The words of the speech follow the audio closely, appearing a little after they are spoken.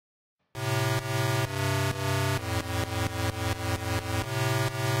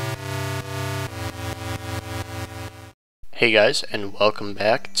Hey guys, and welcome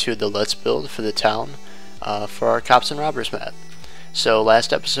back to the Let's Build for the town for our Cops and Robbers map. So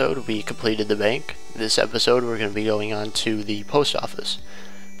last episode we completed the bank. This episode we're going to be going on to the post office.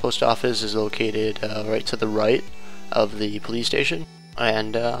 Post office is located right to the right of the police station,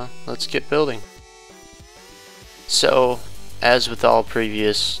 and let's get building. So as with all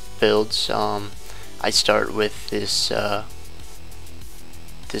previous builds, I start with this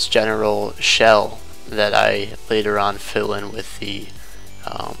this general shell that I later on fill in with the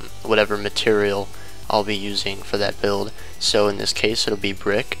whatever material I'll be using for that build. So in this case it'll be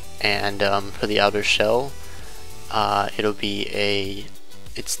brick, and for the outer shell it'll be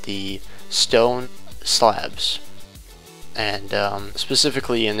it's the stone slabs, and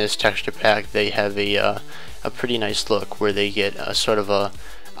specifically in this texture pack they have a pretty nice look where they get a sort of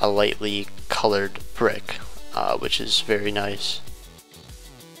a lightly colored brick, which is very nice.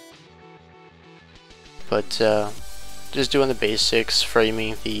 But just doing the basics,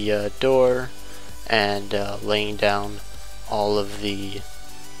 framing the door, and laying down all of the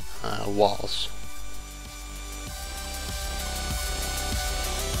walls.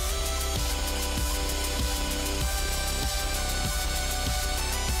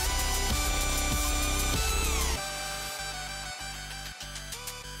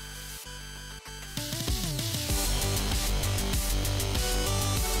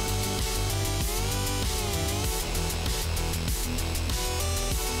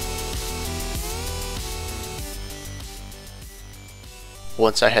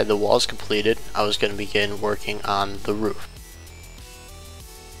 Once I had the walls completed, I was going to begin working on the roof.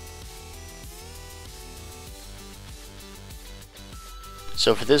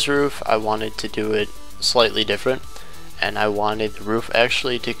 So for this roof, I wanted to do it slightly different, and I wanted the roof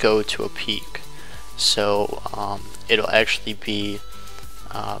actually to go to a peak. So it'll actually be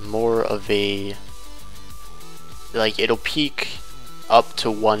more of a, like, it'll peak up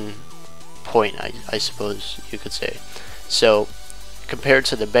to one point, I suppose you could say. So compared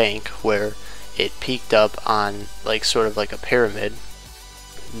to the bank where it peaked up on like sort of like a pyramid,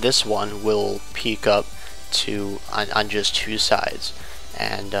 this one will peak up to on just two sides,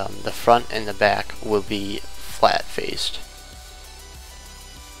 and the front and the back will be flat faced.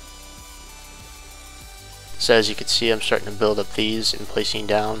 So as you can see, I'm starting to build up these and placing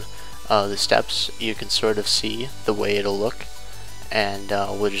down the steps. You can sort of see the way it'll look, and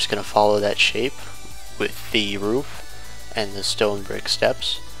we're just going to follow that shape with the roof and the stone brick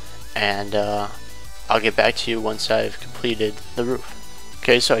steps, and I'll get back to you once I've completed the roof.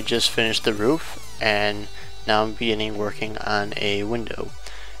 Okay, so I just finished the roof, and now I'm beginning working on a window.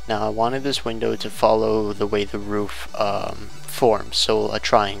 Now I wanted this window to follow the way the roof forms, so a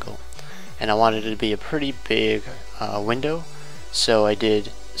triangle, and I wanted it to be a pretty big window. So I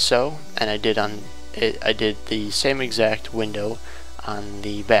did so, and I did the same exact window on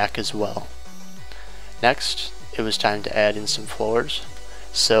the back as well. Next, it was time to add in some floors.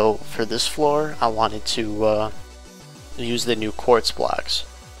 So for this floor, I wanted to use the new quartz blocks.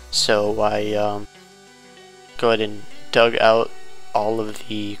 So I go ahead and dug out all of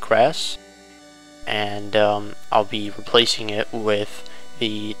the grass, and I'll be replacing it with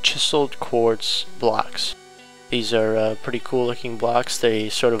the chiseled quartz blocks. These are pretty cool looking blocks. They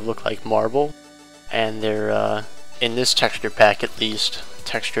sort of look like marble, and they're in this texture pack at least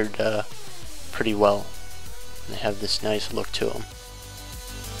textured pretty well. They have this nice look to them.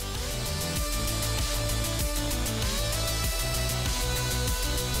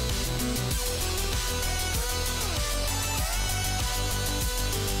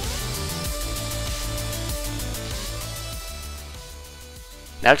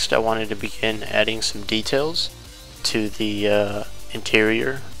 Next, I wanted to begin adding some details to the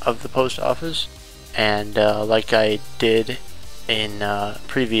interior of the post office, and like I did in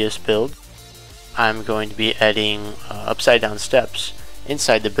previous build, I'm going to be adding upside down steps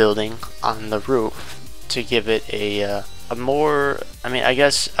inside the building on the roof to give it a more, I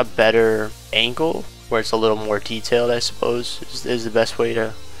guess a better angle, where it's a little more detailed, I suppose is the best way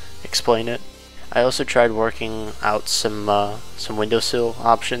to explain it. I also tried working out some windowsill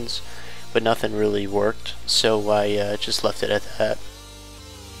options, but nothing really worked, so I just left it at that.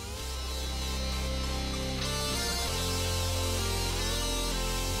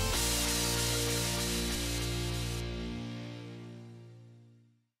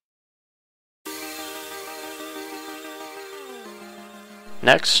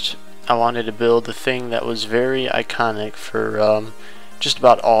 Next, I wanted to build a thing that was very iconic for just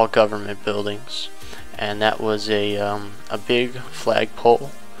about all government buildings, and that was a big flagpole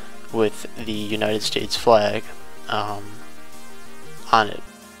with the United States flag on it.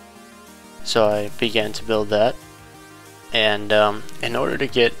 So I began to build that. And in order to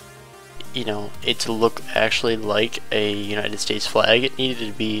get it to look actually like a United States flag, it needed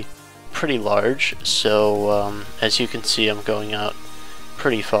to be pretty large. So as you can see, I'm going out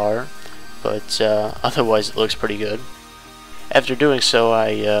pretty far, but otherwise it looks pretty good. After doing so,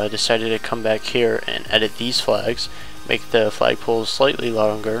 I decided to come back here and edit these flags, make the flagpoles slightly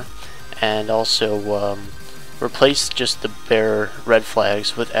longer, and also replace just the bare red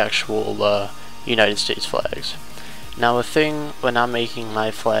flags with actual United States flags. Now, a thing when I'm making my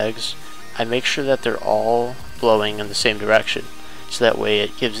flags, I make sure that they're all blowing in the same direction, so that way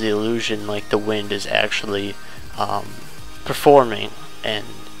it gives the illusion like the wind is actually performing and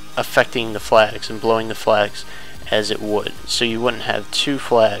affecting the flags and blowing the flags as it would. So you wouldn't have two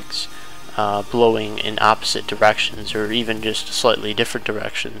flags blowing in opposite directions, or even just slightly different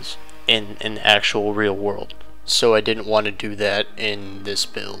directions in the actual real world. So I didn't want to do that in this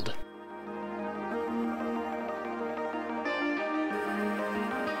build.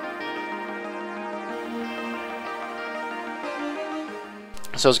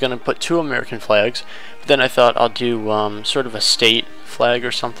 So I was going to put two American flags, but then I thought I'll do sort of a state flag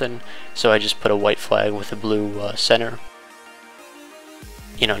or something, so I just put a white flag with a blue center.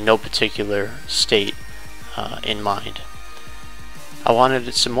 No particular state in mind. I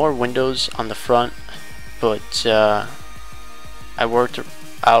wanted some more windows on the front, but I worked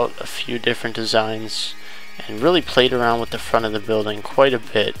out a few different designs and really played around with the front of the building quite a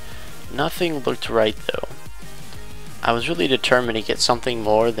bit. Nothing looked right though. I was really determined to get something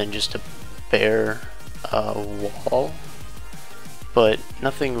more than just a bare wall, but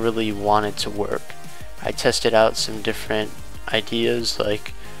nothing really wanted to work. I tested out some different ideas,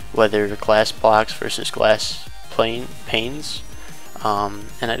 like whether glass blocks versus glass panes,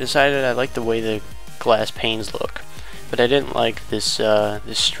 and I decided I liked the way the glass panes look, but I didn't like this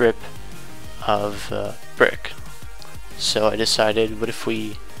strip of brick. So I decided, what if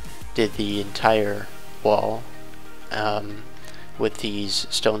we did the entire wall with these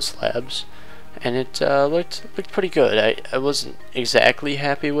stone slabs, and it looked pretty good. I wasn't exactly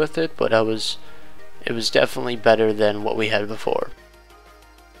happy with it, but it was definitely better than what we had before.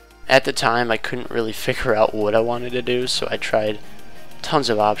 At the time, I couldn't really figure out what I wanted to do, so I tried tons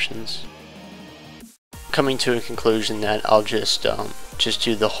of options, coming to a conclusion that I'll just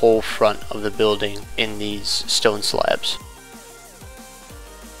do the whole front of the building in these stone slabs.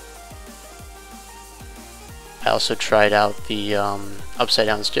 I also tried out the upside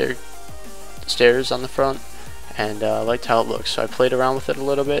down stairs on the front, and liked how it looks. So I played around with it a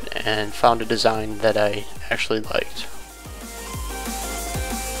little bit and found a design that I actually liked.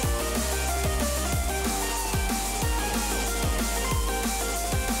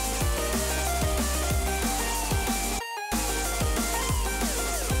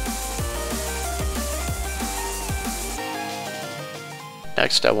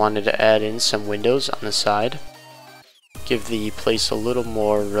 Next, I wanted to add in some windows on the side, give the place a little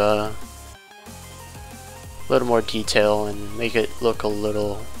more detail and make it look a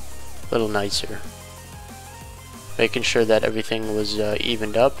little nicer. Making sure that everything was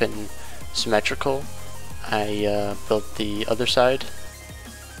evened up and symmetrical, I built the other side.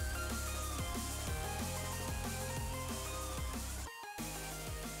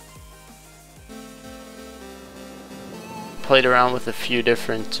 Played around with a few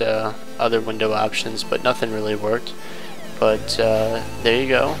different other window options, but nothing really worked. But there you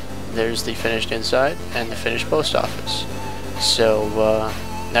go. There's the finished inside and the finished post office. So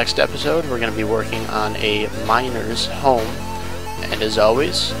next episode we're going to be working on a miner's home. And as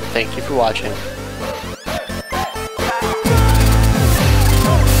always, thank you for watching.